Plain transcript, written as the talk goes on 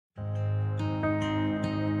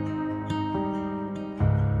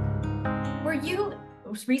you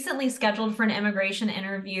recently scheduled for an immigration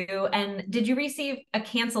interview, and did you receive a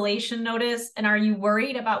cancellation notice, and are you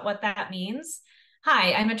worried about what that means?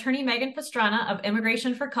 Hi, I'm Attorney Megan Pastrana of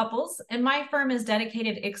Immigration for Couples, and my firm is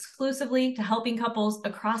dedicated exclusively to helping couples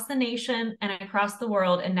across the nation and across the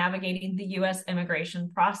world in navigating the U.S.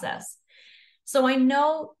 immigration process. So I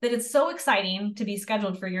know that it's so exciting to be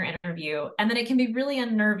scheduled for your interview, and that it can be really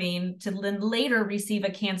unnerving to then later receive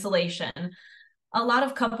a cancellation. A lot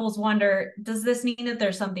of couples wonder, does this mean that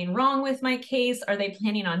there's something wrong with my case? Are they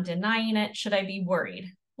planning on denying it? Should I be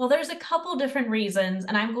worried? Well, there's a couple different reasons,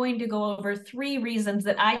 and I'm going to go over 3 reasons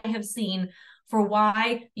that I have seen for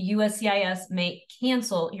why USCIS may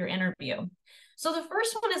cancel your interview. So the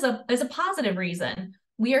first one is a positive reason.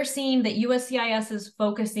 We are seeing that USCIS is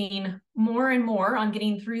focusing more and more on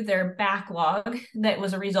getting through their backlog that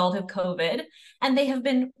was a result of COVID. And they have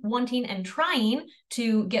been wanting and trying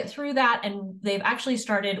to get through that. And they've actually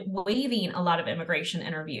started waiving a lot of immigration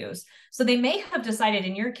interviews. So they may have decided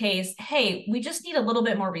in your case, hey, we just need a little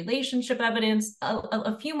bit more relationship evidence,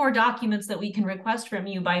 a few more documents that we can request from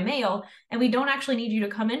you by mail, and we don't actually need you to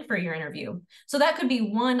come in for your interview. So that could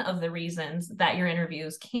be one of the reasons that your interview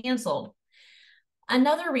is canceled.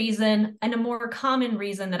 Another reason, and a more common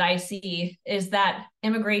reason that I see, is that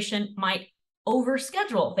immigration might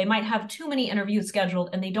overschedule. They might have too many interviews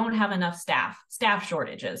scheduled and they don't have enough staff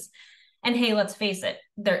shortages. And hey, let's face it,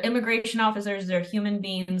 they're immigration officers, they're human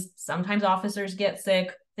beings. Sometimes officers get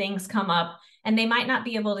sick, things come up, and they might not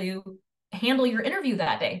be able to handle your interview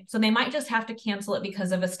that day. So they might just have to cancel it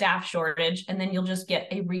because of a staff shortage, and then you'll just get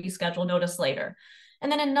a reschedule notice later.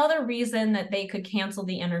 And then another reason that they could cancel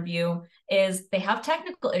the interview is they have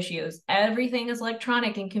technical issues. Everything is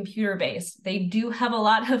electronic and computer-based. They do have a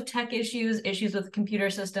lot of tech issues with computer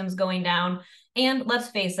systems going down. And let's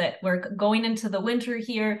face it, we're going into the winter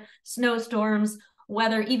here, snowstorms,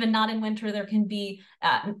 weather, even not in winter, there can be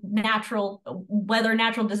natural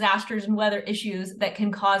disasters and weather issues that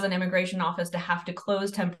can cause an immigration office to have to close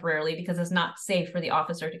temporarily because it's not safe for the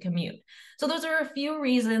officer to commute. So those are a few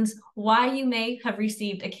reasons why you may have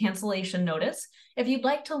received a cancellation notice. If you'd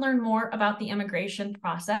like to learn more about the immigration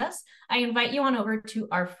process, I invite you on over to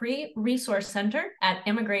our free resource center at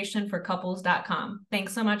immigrationforcouples.com.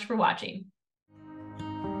 Thanks so much for watching.